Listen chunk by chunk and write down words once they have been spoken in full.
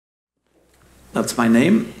That's my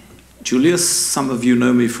name, Julius. Some of you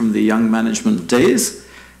know me from the Young Management Days,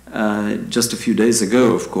 just a few days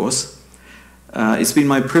ago, of course. It's been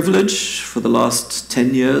my privilege for the last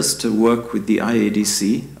 10 years to work with the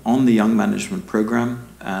IADC on the Young Management Program,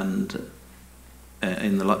 and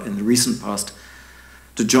in the recent past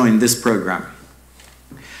to join this program.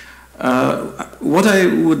 What I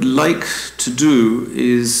would like to do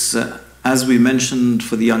is, as we mentioned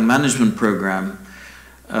for the Young Management Program,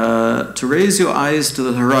 to raise your eyes to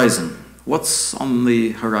the horizon. What's on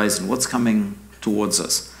the horizon? What's coming towards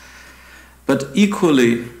us? But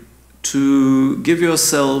equally, to give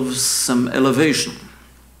yourselves some elevation,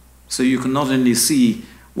 so you can not only see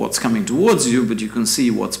what's coming towards you, but you can see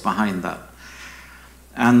what's behind that.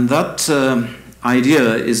 And that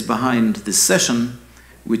idea is behind this session,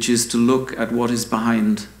 which is to look at what is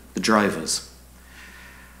behind the drivers.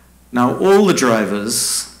 Now, all the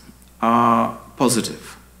drivers are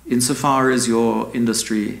positive, insofar as your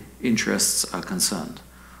industry interests are concerned.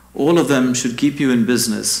 All of them should keep you in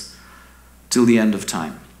business till the end of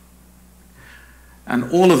time.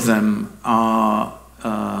 And all of them are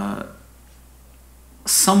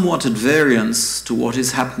somewhat at variance to what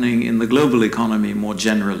is happening in the global economy more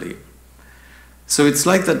generally. So it's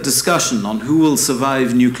like that discussion on who will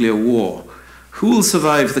survive nuclear war. Who will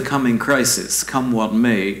survive the coming crisis, come what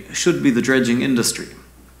may, should be the dredging industry.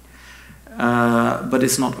 But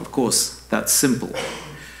it's not, of course, that simple.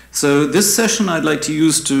 So this session I'd like to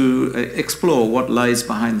use to explore what lies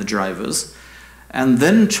behind the drivers, and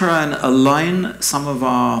then try and align some of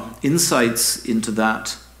our insights into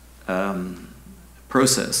that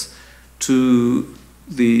process to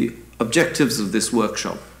the objectives of this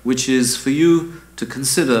workshop, which is for you to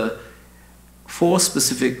consider 4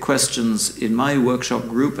 specific questions in my workshop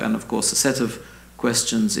group, and of course a set of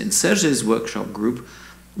questions in Serge's workshop group,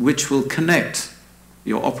 which will connect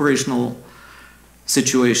your operational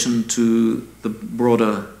situation to the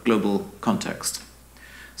broader global context.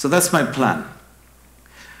 So that's my plan.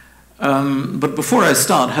 But before I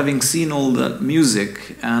start, having seen all that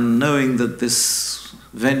music and knowing that this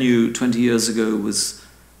venue 20 years ago was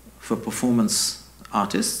for performance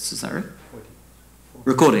artists, is that right?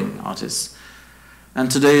 Recording artists. And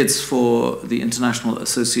today it's for the International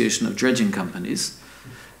Association of Dredging Companies.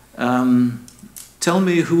 Tell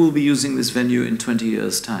me who will be using this venue in 20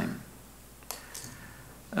 years' time.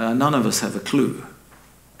 None of us have a clue.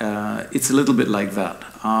 It's a little bit like that.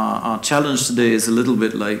 Our challenge today is a little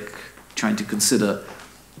bit like trying to consider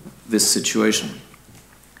this situation.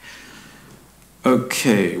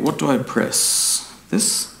 Okay, what do I press?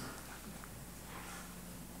 This?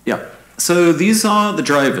 Yeah. So these are the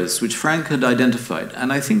drivers which Frank had identified,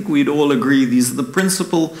 and I think we'd all agree these are the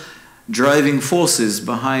principal driving forces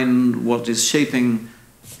behind what is shaping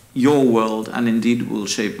your world, and indeed will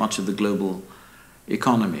shape much of the global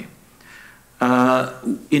economy.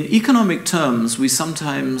 In economic terms, we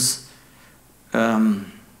sometimes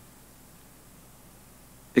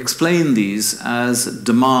explain these as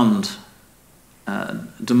demand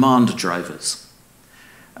drivers.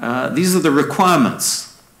 These are the requirements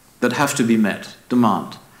that have to be met,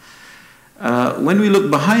 demand. When we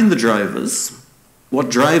look behind the drivers, what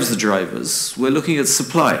drives the drivers, we're looking at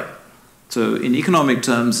supply. So in economic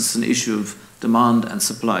terms, it's an issue of demand and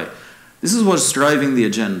supply. This is what's driving the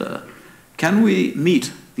agenda. Can we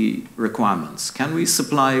meet the requirements? Can we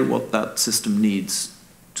supply what that system needs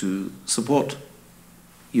to support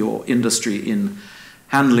your industry in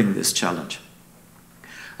handling this challenge?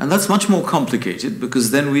 And that's much more complicated,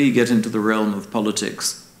 because then we get into the realm of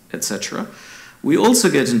politics, etc. We also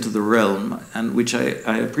get into the realm, and which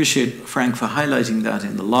I appreciate Frank for highlighting that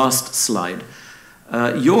in the last slide,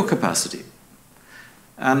 your capacity.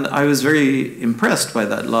 And I was very impressed by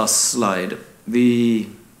that last slide. The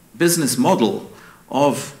business model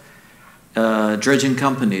of dredging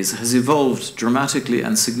companies has evolved dramatically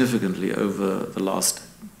and significantly over the last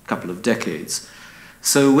couple of decades.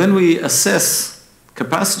 So when we assess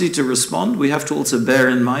capacity to respond, we have to also bear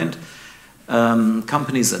in mind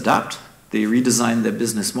companies adapt, they redesign their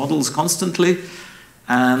business models constantly,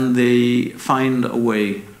 and they find a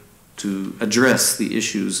way to address the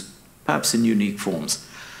issues, perhaps in unique forms.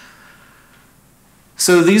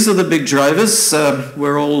 So these are the big drivers.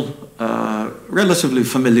 We're all relatively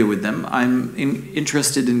familiar with them. I'm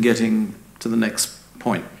interested in getting to the next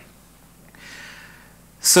point.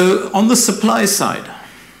 So on the supply side,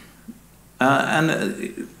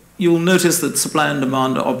 and you'll notice that supply and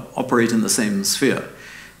demand operate in the same sphere.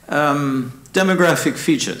 Demographic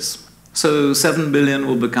features. So 7 billion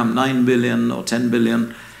will become 9 billion or 10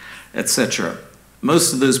 billion, etc.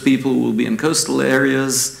 Most of those people will be in coastal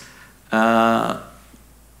areas.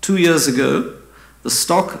 2 years ago, the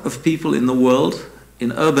stock of people in the world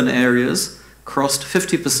in urban areas crossed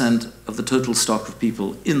 50% of the total stock of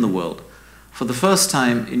people in the world for the first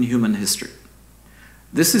time in human history.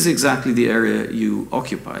 This is exactly the area you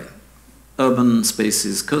occupy: urban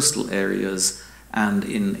spaces, coastal areas, and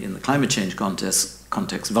in the climate change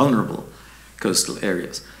context, vulnerable coastal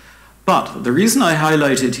areas. But the reason I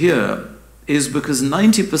highlight it here is because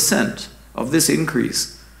 90% of this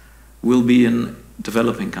increase will be in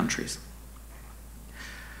developing countries.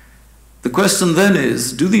 The question then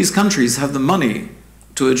is, do these countries have the money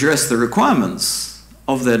to address the requirements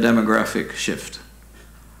of their demographic shift?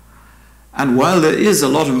 And while there is a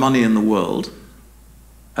lot of money in the world,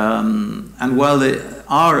 and while there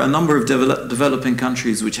are a number of developing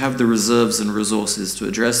countries which have the reserves and resources to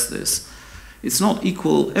address this, it's not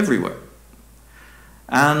equal everywhere.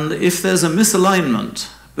 And if there's a misalignment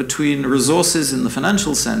between resources in the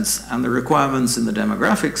financial sense and the requirements in the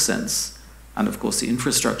demographic sense, and of course the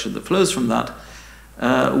infrastructure that flows from that,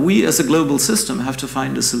 we as a global system have to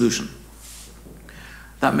find a solution.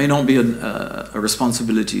 That may not be a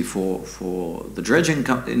responsibility for the dredging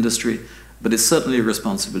industry, but it's certainly a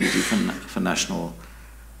responsibility for national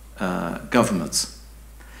governments.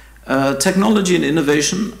 Technology and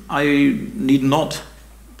innovation, I need not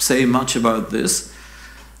say much about this.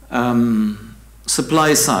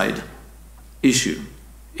 Supply side issue.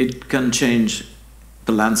 It can change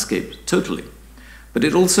the landscape totally, but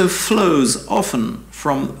it also flows often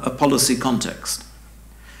from a policy context.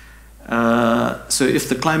 So if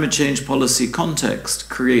the climate change policy context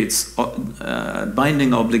creates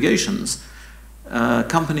binding obligations,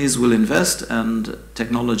 companies will invest and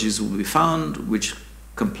technologies will be found which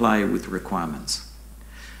comply with requirements.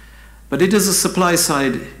 But it is a supply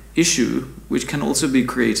side issue which can also be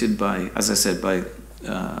created by, as I said, by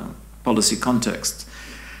policy contexts.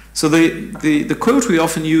 So the quote we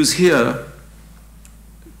often use here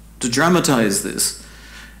to dramatize this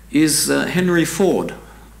is Henry Ford,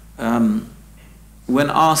 when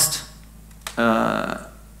asked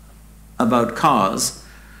about cars,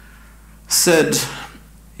 said,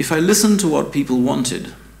 if I listened to what people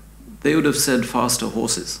wanted, they would have said faster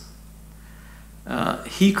horses.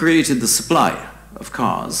 He created the supply of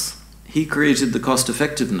cars. He created the cost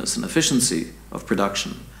effectiveness and efficiency of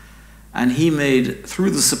production. And he made, through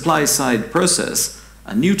the supply side process,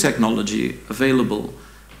 a new technology available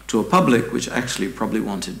to a public which actually probably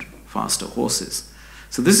wanted faster horses.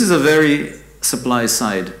 So this is a very supply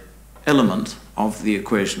side element of the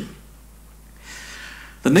equation.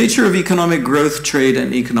 The nature of economic growth, trade,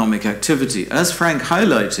 and economic activity. As Frank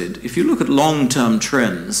highlighted, if you look at long-term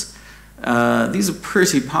trends, these are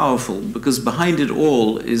pretty powerful because behind it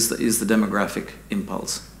all is the demographic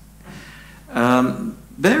impulse.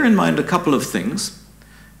 Bear in mind a couple of things.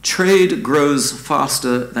 Trade grows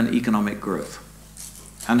faster than economic growth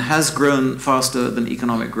and has grown faster than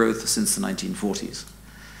economic growth since the 1940s.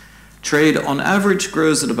 Trade on average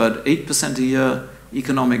grows at about 8% a year,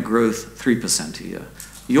 economic growth 3% a year.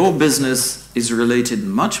 Your business is related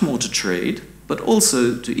much more to trade, but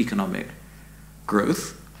also to economic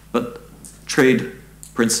growth, but trade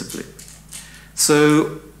principally.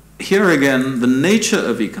 So here again, the nature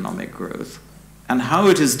of economic growth and how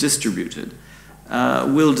it is distributed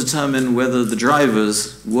will determine whether the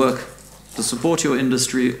drivers work to support your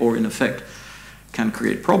industry or in effect can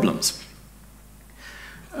create problems.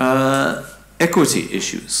 Equity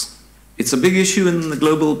issues. It's a big issue in the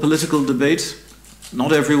global political debate.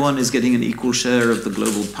 Not everyone is getting an equal share of the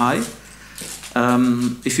global pie.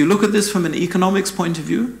 If you look at this from an economics point of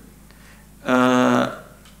view,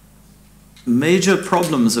 major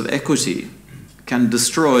problems of equity can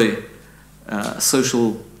destroy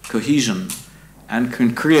social cohesion and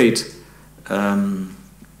can create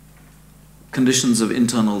conditions of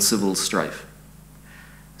internal civil strife.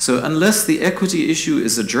 So unless the equity issue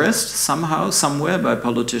is addressed somehow, somewhere by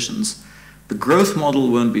politicians, the growth model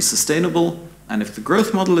won't be sustainable, and if the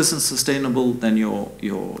growth model isn't sustainable, then your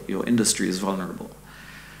industry is vulnerable.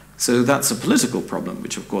 So that's a political problem,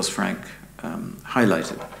 which of course Frank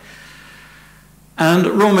highlighted. And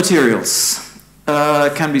raw materials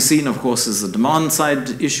can be seen, of course, as a demand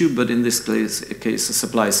side issue, but in this case, a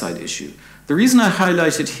supply side issue. The reason I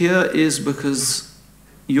highlight it here is because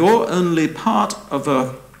you're only part of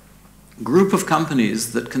a group of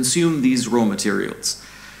companies that consume these raw materials.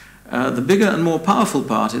 The bigger and more powerful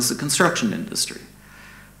part is the construction industry.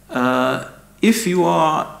 If you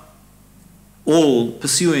are all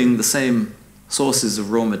pursuing the same sources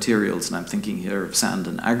of raw materials, and I'm thinking here of sand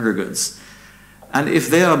and aggregates, and if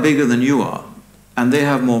they are bigger than you are, and they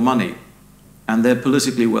have more money, and they're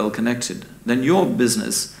politically well connected, then your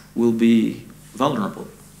business will be vulnerable.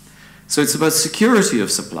 So it's about security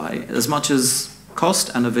of supply as much as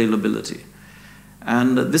cost and availability.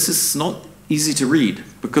 And this is not easy to read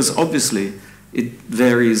because obviously it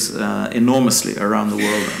varies enormously around the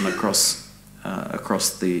world and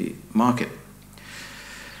across the market.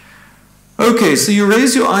 Okay, so you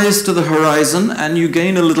raise your eyes to the horizon and you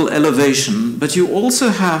gain a little elevation, but you also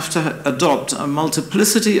have to adopt a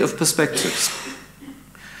multiplicity of perspectives.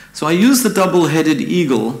 So I use the double-headed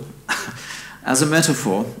eagle as a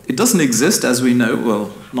metaphor. It doesn't exist, as we know,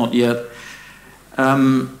 well, not yet,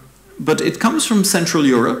 but it comes from Central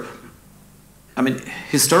Europe. I mean,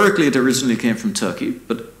 historically it originally came from Turkey,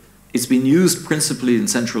 but it's been used principally in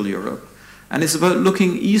Central Europe, and it's about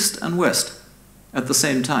looking east and west at the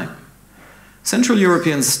same time. Central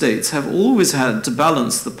European states have always had to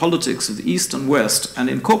balance the politics of the East and West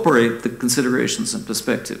and incorporate the considerations and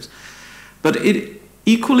perspectives. But it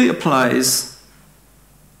equally applies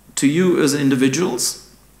to you as individuals,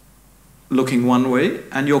 looking one way,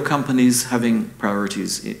 and your companies having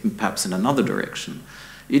priorities perhaps in another direction.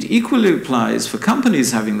 It equally applies for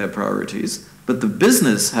companies having their priorities, but the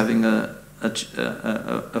business having a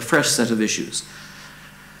fresh set of issues.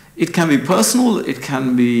 It can be personal, it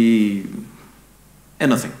can be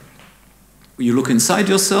anything. You look inside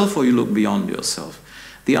yourself or you look beyond yourself.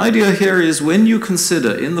 The idea here is when you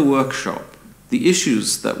consider in the workshop the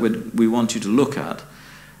issues that we want you to look at,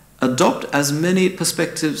 adopt as many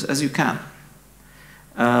perspectives as you can.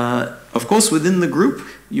 Of course, within the group,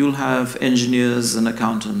 you'll have engineers and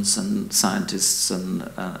accountants and scientists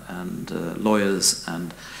and lawyers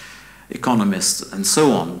and economists and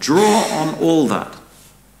so on. Draw on all that,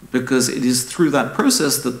 because it is through that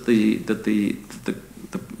process that the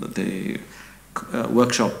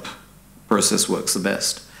workshop process works the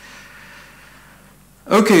best.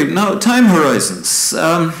 Okay, now time horizons.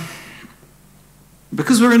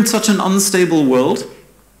 Because we're in such an unstable world,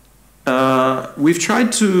 we've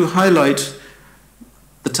tried to highlight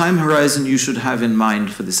the time horizon you should have in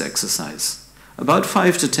mind for this exercise, about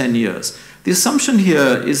 5 to 10 years. The assumption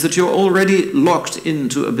here is that you're already locked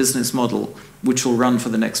into a business model which will run for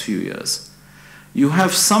the next few years. You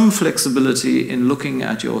have some flexibility in looking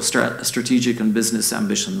at your strategic and business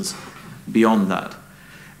ambitions beyond that.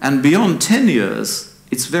 And beyond 10 years,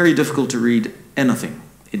 it's very difficult to read anything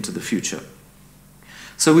into the future.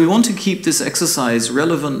 So we want to keep this exercise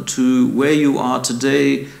relevant to where you are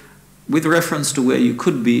today, with reference to where you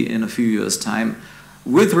could be in a few years' time,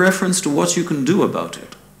 with reference to what you can do about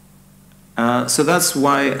it. So that's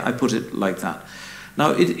why I put it like that.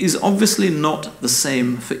 Now, it is obviously not the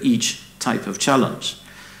same for each type of challenge.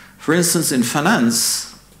 For instance, in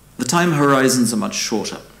finance, the time horizons are much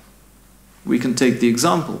shorter. We can take the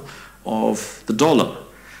example of the dollar.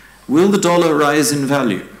 Will the dollar rise in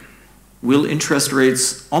value? Will interest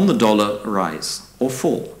rates on the dollar rise or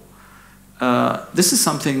fall? This is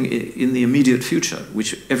something in the immediate future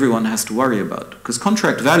which everyone has to worry about, because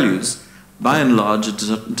contract values, by and large,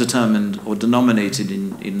 are determined or denominated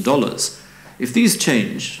in dollars. If these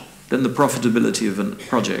change, then the profitability of a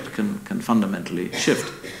project can fundamentally shift.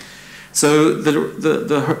 So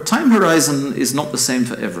the time horizon is not the same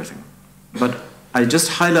for everything, but I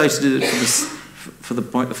just highlighted it for the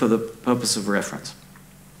purpose of reference.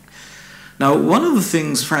 Now, one of the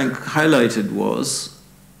things Frank highlighted was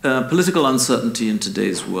political uncertainty in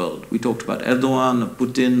today's world. We talked about Erdogan, of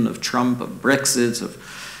Putin, of Trump, of Brexit, of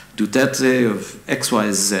Duterte, of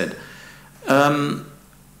XYZ.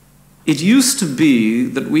 It used to be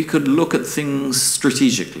that we could look at things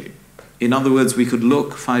strategically. In other words, we could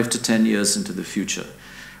look 5 to 10 years into the future.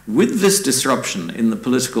 With this disruption in the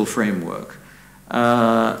political framework,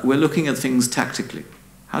 we're looking at things tactically.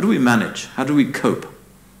 How do we manage? How do we cope?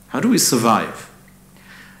 How do we survive?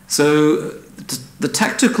 So the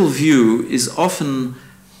tactical view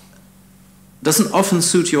doesn't often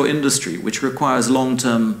suit your industry, which requires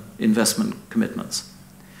long-term investment commitments.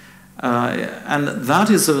 And that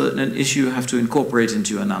is an issue you have to incorporate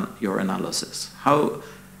into your analysis. How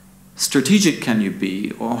strategic can you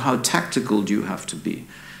be, or how tactical do you have to be?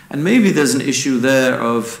 And maybe there's an issue there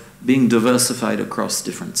of being diversified across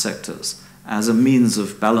different sectors as a means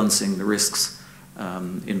of balancing the risks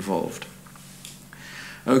involved.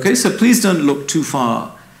 Okay, so please don't look too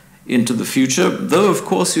far into the future, though of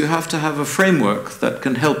course you have to have a framework that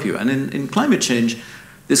can help you. And in climate change,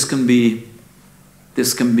 this can be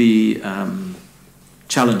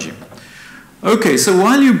challenging. Okay, so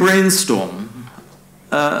while you brainstorm,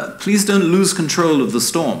 please don't lose control of the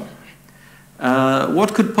storm.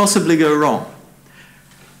 What could possibly go wrong?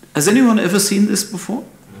 Has anyone ever seen this before?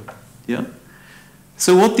 Yeah?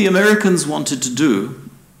 So what the Americans wanted to do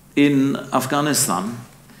in Afghanistan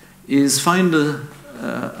is find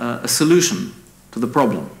a solution to the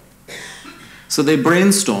problem. So they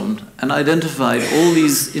brainstormed and identified all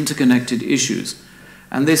these interconnected issues.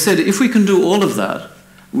 And they said, if we can do all of that,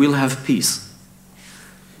 we'll have peace.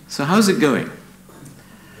 So how's it going?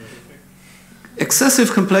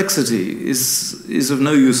 Excessive complexity is of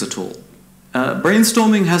no use at all.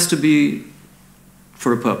 Brainstorming has to be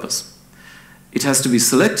for a purpose. It has to be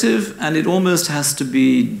selective, and it almost has to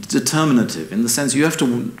be determinative, in the sense you have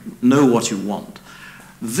to know what you want.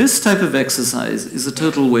 This type of exercise is a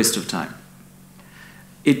total waste of time.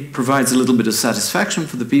 It provides a little bit of satisfaction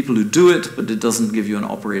for the people who do it, but it doesn't give you an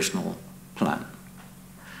operational plan.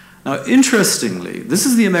 Now, interestingly, this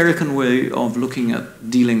is the American way of looking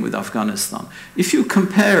at dealing with Afghanistan. If you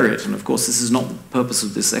compare it, and of course this is not the purpose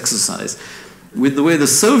of this exercise, with the way the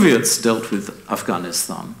Soviets dealt with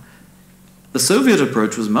Afghanistan, the Soviet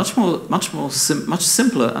approach was much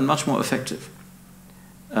simpler and much more effective.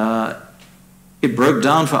 It broke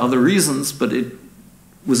down for other reasons, but it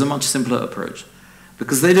was a much simpler approach,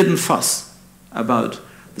 because they didn't fuss about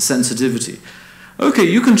the sensitivity. Okay,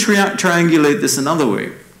 you can triangulate this another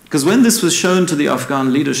way, because when this was shown to the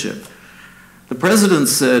Afghan leadership, the president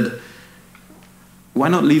said, why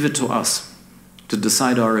not leave it to us to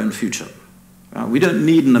decide our own future? We don't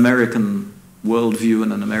need an American worldview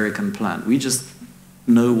and an American plan. We just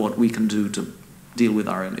know what we can do to deal with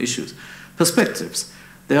our own issues. Perspectives.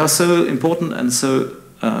 They are so important and so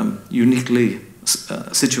uniquely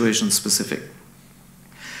situation specific.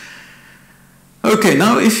 Okay,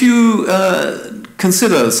 now if you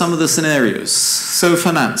consider some of the scenarios. So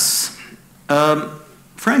finance.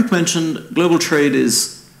 Frank mentioned global trade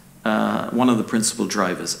is one of the principal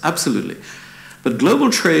drivers. Absolutely. But global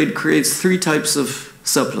trade creates three types of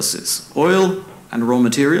surpluses: oil and raw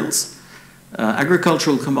materials,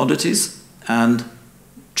 agricultural commodities, and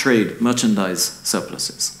trade, merchandise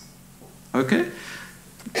surpluses. Okay?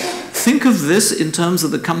 Think of this in terms of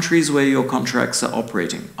the countries where your contracts are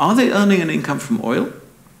operating. Are they earning an income from oil?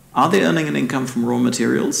 Are they earning an income from raw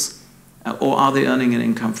materials? Or are they earning an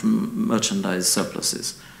income from merchandise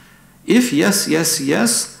surpluses? If yes, yes,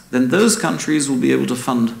 yes, then those countries will be able to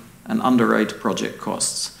fund and underwrite project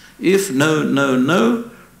costs. If no, no,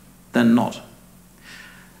 no, then not.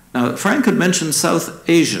 Now, Frank had mentioned South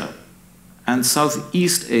Asia and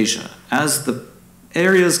Southeast Asia as the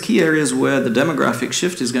key areas where the demographic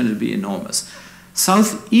shift is going to be enormous.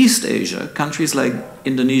 Southeast Asia, countries like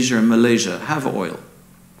Indonesia and Malaysia, have oil.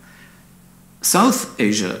 South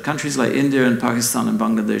Asia, countries like India and Pakistan and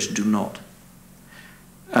Bangladesh, do not.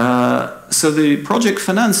 So the project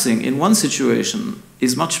financing in one situation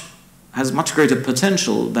has much greater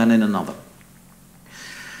potential than in another.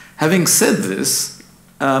 Having said this,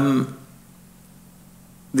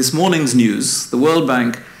 this morning's news, the World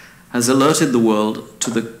Bank has alerted the world to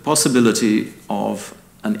the possibility of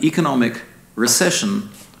an economic recession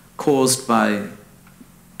caused by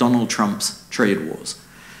Donald Trump's trade wars.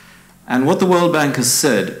 And what the World Bank has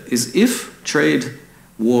said is if trade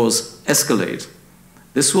wars escalate,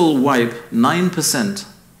 this will wipe 9%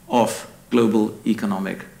 off global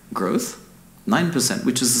economic growth, 9%,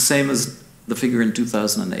 which is the same as the figure in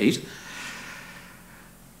 2008.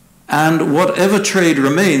 And whatever trade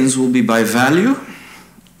remains will be by value.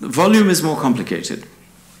 The volume is more complicated.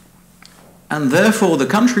 And therefore, the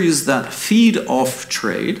countries that feed off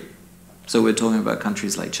trade, so we're talking about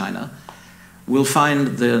countries like China, will find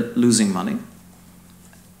they're losing money,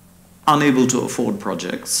 unable to afford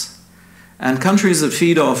projects. And countries that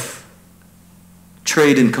feed off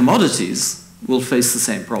trade in commodities will face the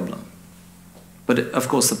same problem. But of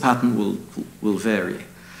course, the pattern will vary.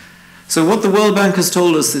 So what the World Bank has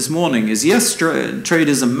told us this morning is, yes, trade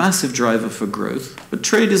is a massive driver for growth, but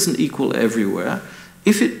trade isn't equal everywhere.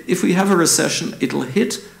 If we have a recession, it'll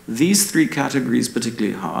hit these three categories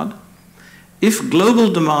particularly hard. If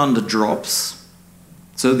global demand drops,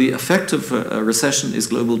 so the effect of a recession is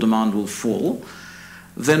global demand will fall,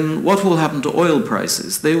 then what will happen to oil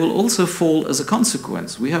prices? They will also fall as a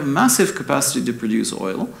consequence. We have massive capacity to produce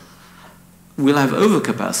oil. We'll have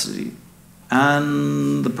overcapacity,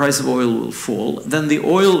 and the price of oil will fall. Then the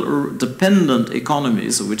oil-dependent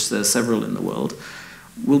economies, of which there are several in the world,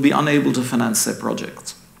 will be unable to finance their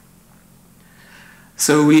projects.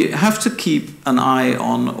 So we have to keep an eye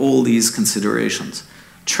on all these considerations.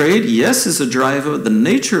 Trade, yes, is a driver. The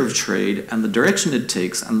nature of trade and the direction it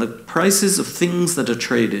takes and the prices of things that are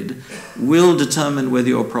traded will determine whether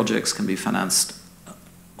your projects can be financed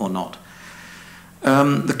or not.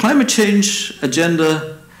 The climate change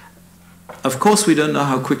agenda, of course, we don't know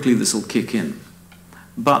how quickly this will kick in.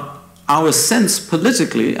 But our sense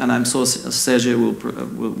politically, and I'm sure Sergei will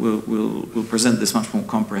present this much more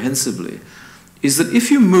comprehensively, is that if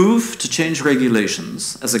you move to change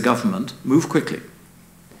regulations as a government, move quickly.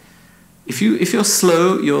 If you're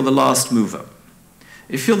slow, you're the last mover.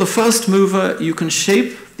 If you're the first mover, you can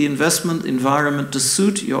shape the investment environment to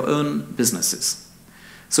suit your own businesses.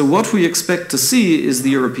 So what we expect to see is the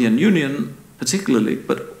European Union, particularly,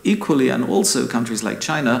 but equally and also countries like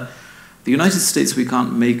China, the United States, we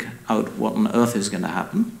can't make out what on earth is going to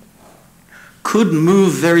happen, could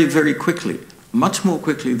move very, very quickly, much more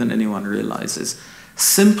quickly than anyone realizes,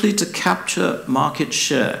 simply to capture market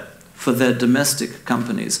share for their domestic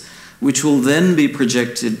companies, which will then be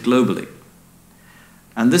projected globally.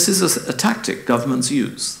 And this is a tactic governments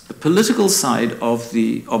use, the political side of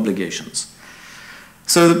the obligations.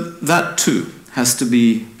 So that too has to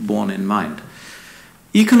be borne in mind.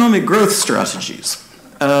 Economic growth strategies.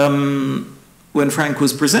 When Frank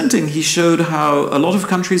was presenting, he showed how a lot of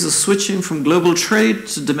countries are switching from global trade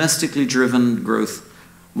to domestically driven growth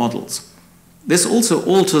models. This also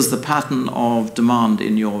alters the pattern of demand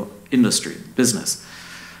in your industry, business.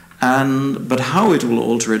 But how it will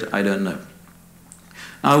alter it, I don't know.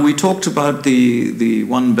 Now, we talked about the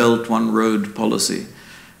One Belt, One Road policy.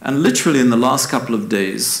 And literally in the last couple of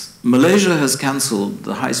days, Malaysia has cancelled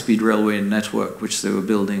the high-speed railway network which they were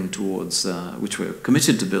building towards, which were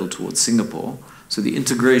committed to build towards Singapore. So the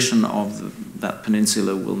integration of that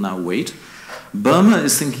peninsula will now wait. Burma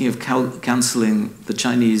is thinking of cancelling the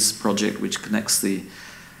Chinese project which connects the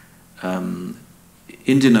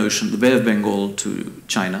Indian Ocean, the Bay of Bengal to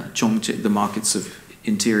China, the markets of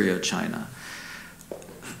interior China.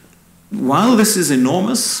 While this is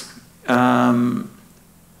enormous,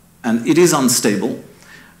 and it is unstable,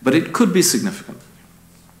 but it could be significant.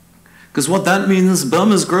 Because what that means,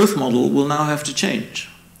 Burma's growth model will now have to change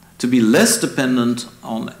to be less dependent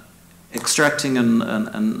on extracting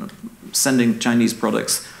and sending Chinese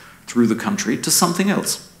products through the country to something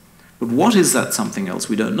else. But what is that something else?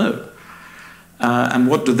 We don't know. And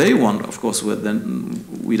what do they want? Of course, we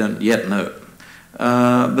don't yet know.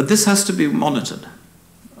 But this has to be monitored.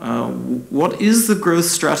 What is the growth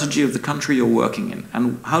strategy of the country you're working in?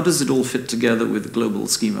 And how does it all fit together with the global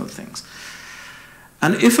scheme of things?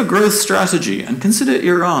 And if a growth strategy, and consider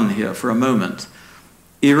Iran here for a moment,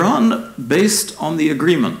 Iran, based on the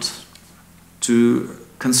agreement to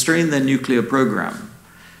constrain their nuclear program,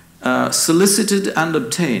 solicited and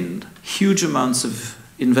obtained huge amounts of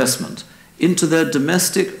investment into their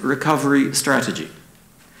domestic recovery strategy.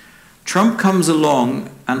 Trump comes along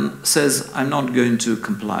and says, I'm not going to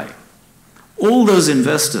comply. All those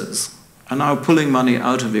investors are now pulling money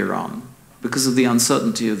out of Iran because of the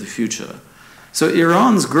uncertainty of the future. So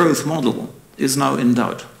Iran's growth model is now in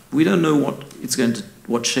doubt. We don't know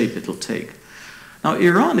what shape it'll take. Now,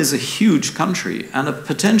 Iran is a huge country and a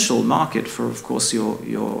potential market for, of course,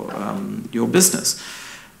 your business.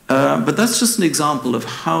 But that's just an example of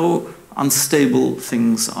how unstable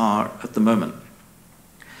things are at the moment.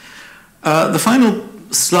 The final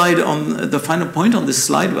point on this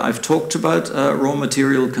slide, I've talked about raw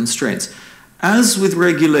material constraints. As with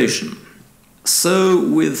regulation, so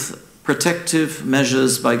with protective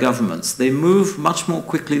measures by governments, they move much more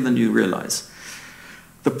quickly than you realize.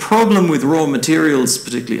 The problem with raw materials,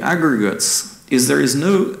 particularly aggregates, is there is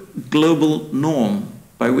no global norm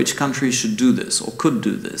by which countries should do this or could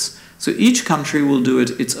do this. So each country will do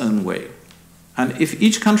it its own way. And if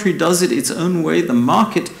each country does it its own way, the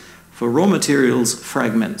market for raw materials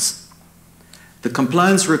fragments. The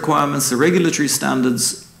compliance requirements, the regulatory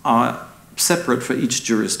standards are separate for each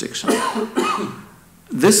jurisdiction.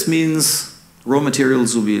 This means raw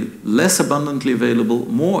materials will be less abundantly available,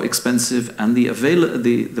 more expensive, and the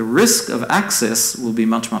risk of access will be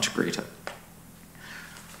much, much greater.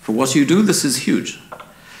 For what you do, this is huge.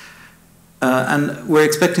 And we're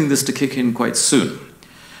expecting this to kick in quite soon.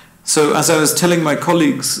 So as I was telling my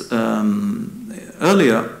colleagues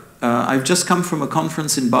earlier, I've just come from a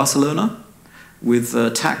conference in Barcelona with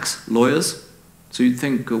tax lawyers. So you'd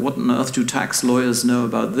think, what on earth do tax lawyers know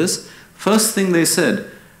about this? First thing they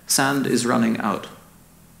said, sand is running out.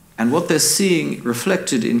 And what they're seeing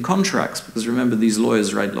reflected in contracts, because remember these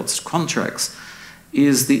lawyers write lots of contracts,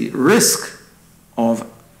 is the risk of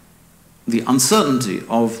the uncertainty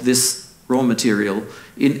of this raw material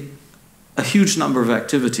in a huge number of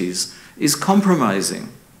activities is compromising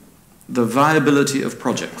the viability of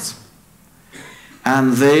projects.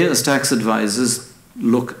 And they, as tax advisors,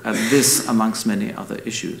 look at this amongst many other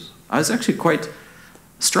issues. I was actually quite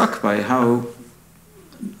struck by how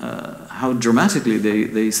dramatically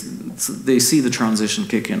they see the transition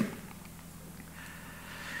kick in.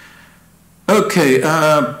 Okay,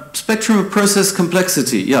 spectrum of process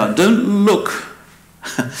complexity. Yeah, don't look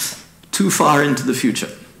too far into the future.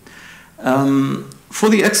 For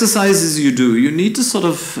the exercises you do, you need to sort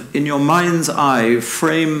of, in your mind's eye,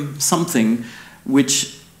 frame something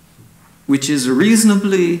which is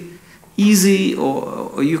reasonably easy,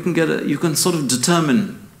 or you can sort of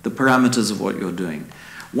determine the parameters of what you're doing.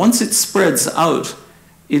 Once it spreads out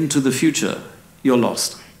into the future, you're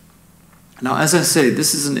lost. Now, as I say,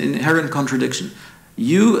 this is an inherent contradiction.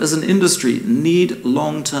 You, as an industry, need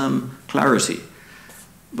long-term clarity.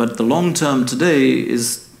 But the long-term today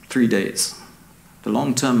is 3 days. The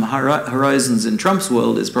long-term horizons in Trump's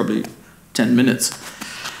world is probably 10 minutes.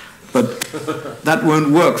 But that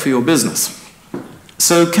won't work for your business.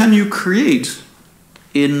 So can you create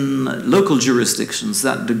in local jurisdictions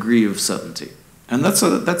that degree of certainty? And that's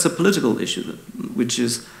a political issue, which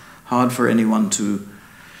is hard for anyone to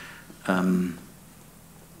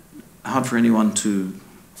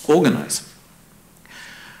organize.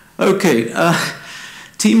 Okay,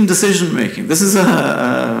 team decision making. This is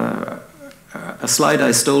a slide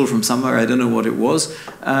I stole from somewhere. I don't know what it was,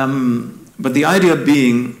 but the idea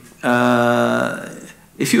being,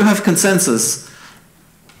 if you have consensus,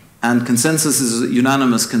 and consensus is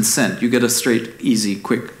unanimous consent, you get a straight, easy,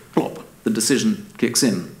 quick plop. The decision kicks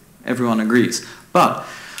in. Everyone agrees. But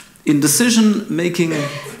in decision making,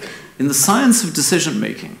 in the science of decision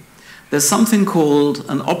making, there's something called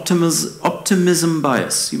an optimism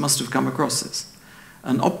bias. You must have come across this.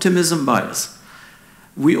 An optimism bias.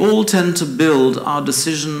 We all tend to build our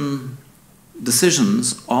decisions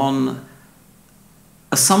on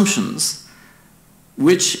assumptions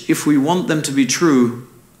which, if we want them to be true,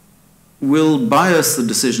 will bias the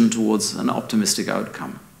decision towards an optimistic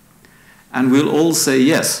outcome. And we'll all say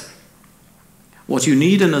yes. What you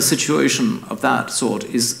need in a situation of that sort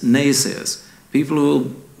is naysayers, people who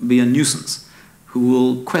will be a nuisance, who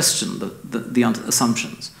will question the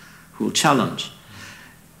assumptions, who will challenge.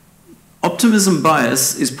 Optimism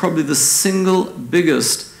bias is probably the single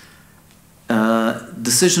biggest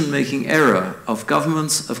decision-making error of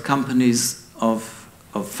governments, of companies, of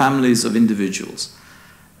families, of individuals,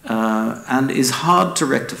 and is hard to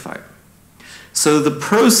rectify. So the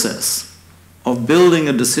process of building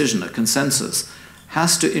a decision, a consensus,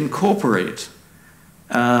 has to incorporate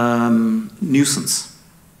nuisance.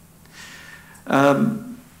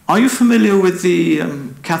 Are you familiar with the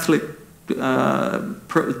Catholic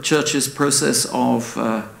Church's process of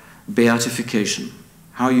beatification?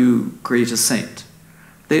 How you create a saint?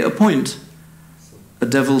 They appoint a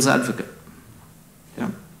devil's advocate.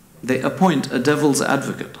 Yeah? They appoint a devil's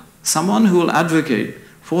advocate, someone who will advocate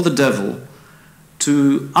for the devil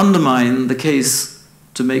to undermine the case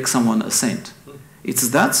to make someone a saint. It's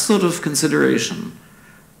that sort of consideration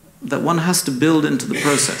that one has to build into the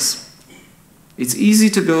process. It's easy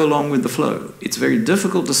to go along with the flow. It's very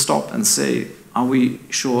difficult to stop and say, are we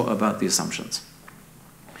sure about the assumptions?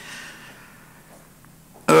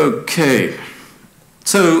 Okay.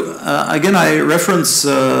 So, again, I reference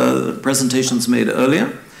presentations made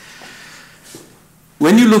earlier.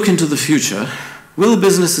 When you look into the future, will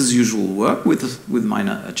business as usual work with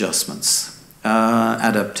minor adjustments,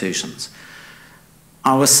 adaptations?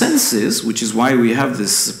 Our sense is, which is why we have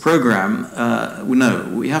this program,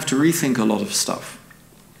 we have to rethink a lot of stuff.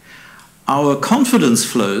 Our confidence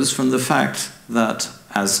flows from the fact that,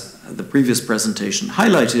 as the previous presentation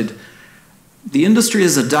highlighted, the industry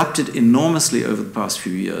has adapted enormously over the past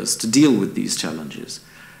few years to deal with these challenges.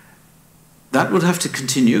 That would have to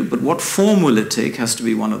continue, but what form will it take has to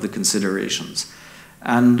be one of the considerations.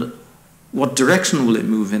 And what direction will it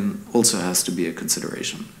move in also has to be a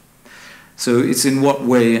consideration. So it's in what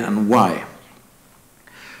way and why.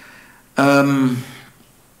 The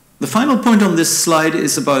final point on this slide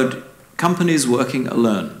is about companies working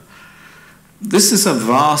alone. This is a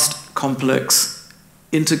vast, complex,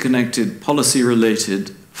 interconnected,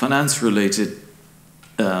 policy-related, finance-related,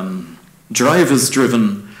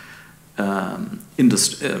 drivers-driven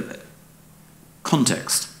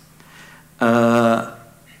context.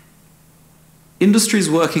 Industries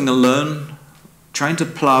working alone, trying to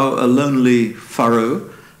plow a lonely furrow,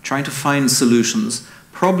 trying to find solutions,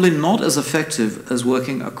 probably not as effective as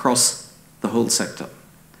working across the whole sector.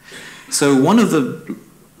 So one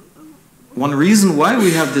reason why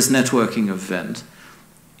we have this networking event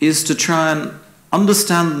is to try and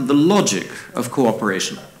understand the logic of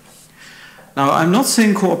cooperation. Now, I'm not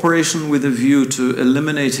saying cooperation with a view to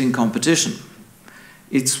eliminating competition.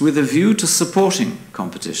 It's with a view to supporting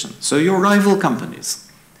competition. So your rival companies.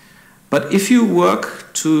 But if you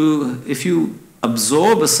if you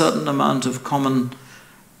absorb a certain amount of common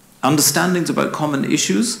understandings about common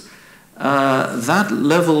issues, that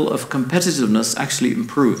level of competitiveness actually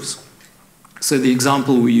improves. So the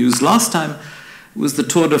example we used last time, was the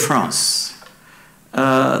Tour de France.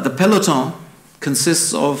 The peloton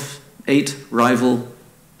consists of 8 rival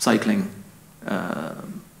cycling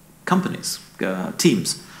companies,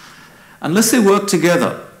 teams. Unless they work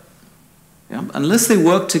together,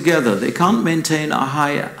 they can't maintain a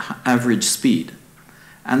high average speed.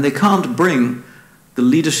 And they can't bring the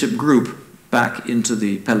leadership group back into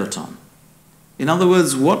the peloton. In other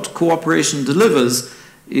words, what cooperation delivers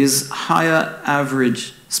is higher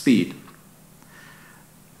average speed.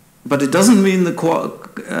 But it doesn't mean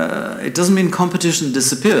competition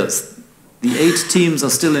disappears. The 8 teams are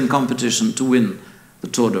still in competition to win the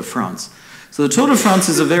Tour de France. So the Tour de France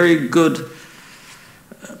is a very good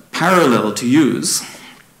parallel to use.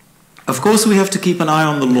 Of course, we have to keep an eye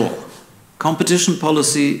on the law. Competition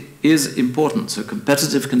policy is important, so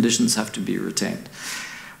competitive conditions have to be retained.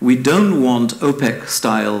 We don't want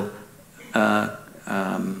OPEC-style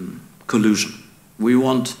collusion. We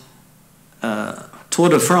want Tour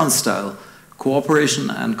de France-style cooperation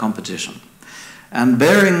and competition. And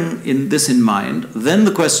bearing this in mind, then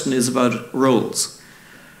the question is about roles.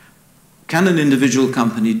 Can an individual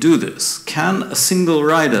company do this? Can a single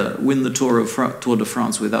rider win the Tour de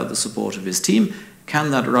France without the support of his team?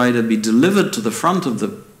 Can that rider be delivered to the front of the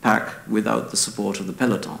pack without the support of the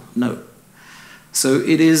peloton? No. So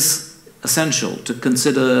it is essential to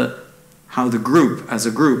consider how the group, as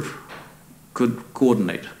a group, could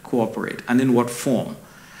coordinate, cooperate, and in what form,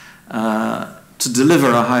 to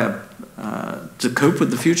deliver a higher, to cope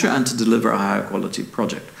with the future and to deliver a higher quality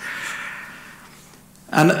project.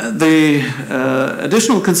 And the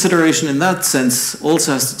additional consideration in that sense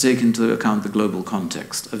also has to take into account the global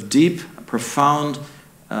context of deep, profound,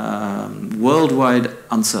 worldwide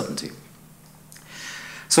uncertainty.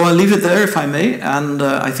 So I'll leave it there, if I may, and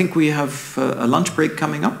I think we have a lunch break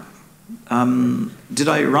coming up. Did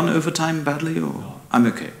I run over time badly, or? I'm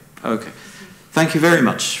okay. Okay. Thank you very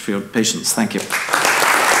much for your patience. Thank you.